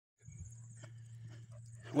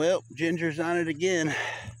Well, Ginger's on it again.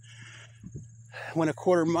 Went a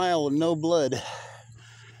quarter mile with no blood.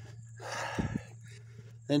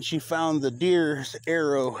 Then she found the deer's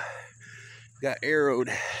arrow. Got arrowed.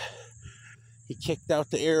 He kicked out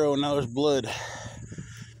the arrow and now there's blood.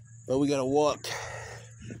 But we gotta walk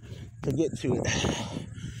to get to it.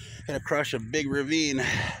 Gotta cross a big ravine.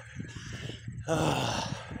 But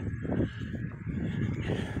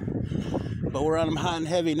we're on them hot and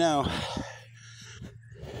heavy now.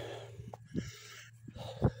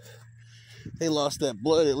 They lost that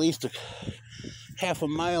blood at least a half a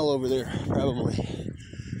mile over there, probably.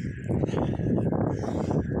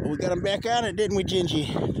 But we got them back on it, didn't we,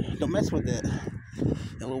 Gingy? Don't mess with that.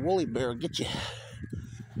 That little woolly bear will get you.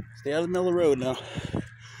 Stay out of the middle of the road now.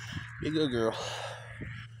 Be a good girl.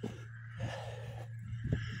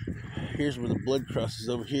 Here's where the blood crosses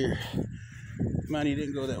over here. Come on, he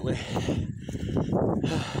didn't go that way.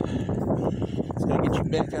 It's gotta get you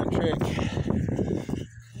back on track.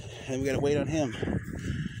 And we gotta wait on him.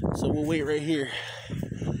 So we'll wait right here.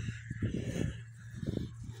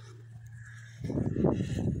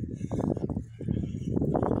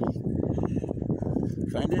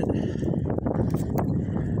 Find it.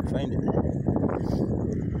 Find it.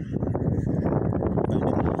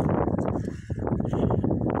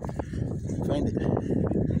 Find it.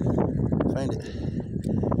 Find it.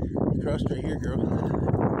 He crossed right here, girl.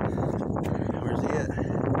 Where's he at?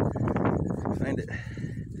 Find it.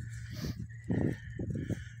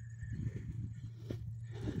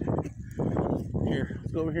 Here,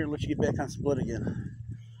 let's go over here and let you get back on some blood again.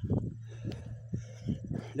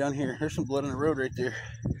 Down here, there's some blood on the road right there.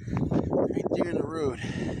 Right there in the road.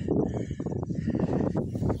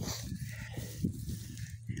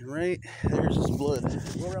 And right there's some blood.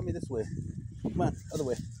 Go around me this way. Come on, other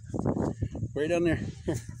way. Right down there.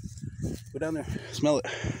 Here. Go down there. Smell it.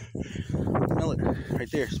 Smell it.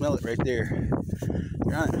 Right there. Smell it right there.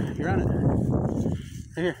 You're on it. You're on it.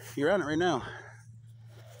 Right here. You're on it right now.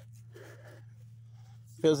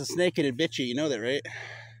 If it was a snake, it'd bit you. You know that, right?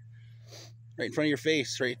 Right in front of your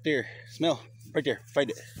face. Right there. Smell. Right there.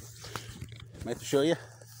 Find it. I have to show you.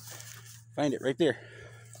 Find it. Right there.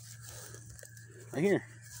 Right here.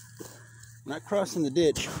 Not crossing the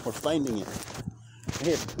ditch. We're finding it. Right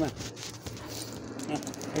here. Come on.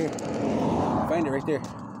 Right here. Find it right there.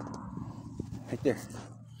 Right there.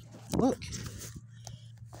 Look.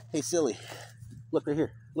 Hey, silly. Look right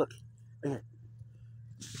here. Look. Right here.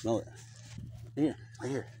 Smell it. Right here. Right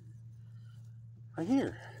here. Right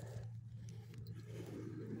here.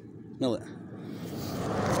 Smell it.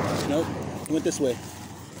 Nope. He went this way.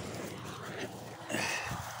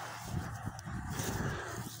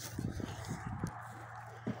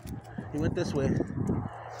 He went this way. His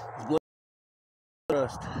blood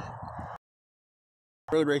thrust.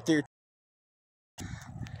 Road right there.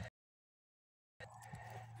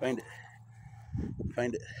 Find it.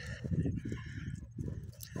 Find it.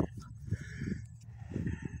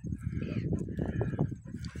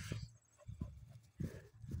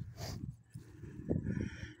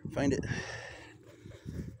 Find it.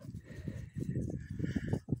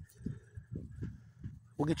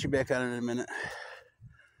 We'll get you back on it in a minute.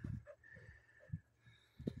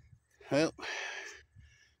 Well,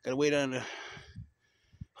 gotta wait on the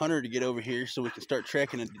hunter to get over here so we can start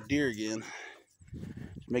tracking the deer again.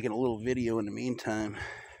 Just making a little video in the meantime.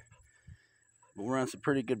 But we're on some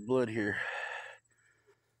pretty good blood here.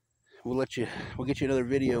 We'll get you another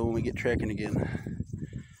video when we get tracking again.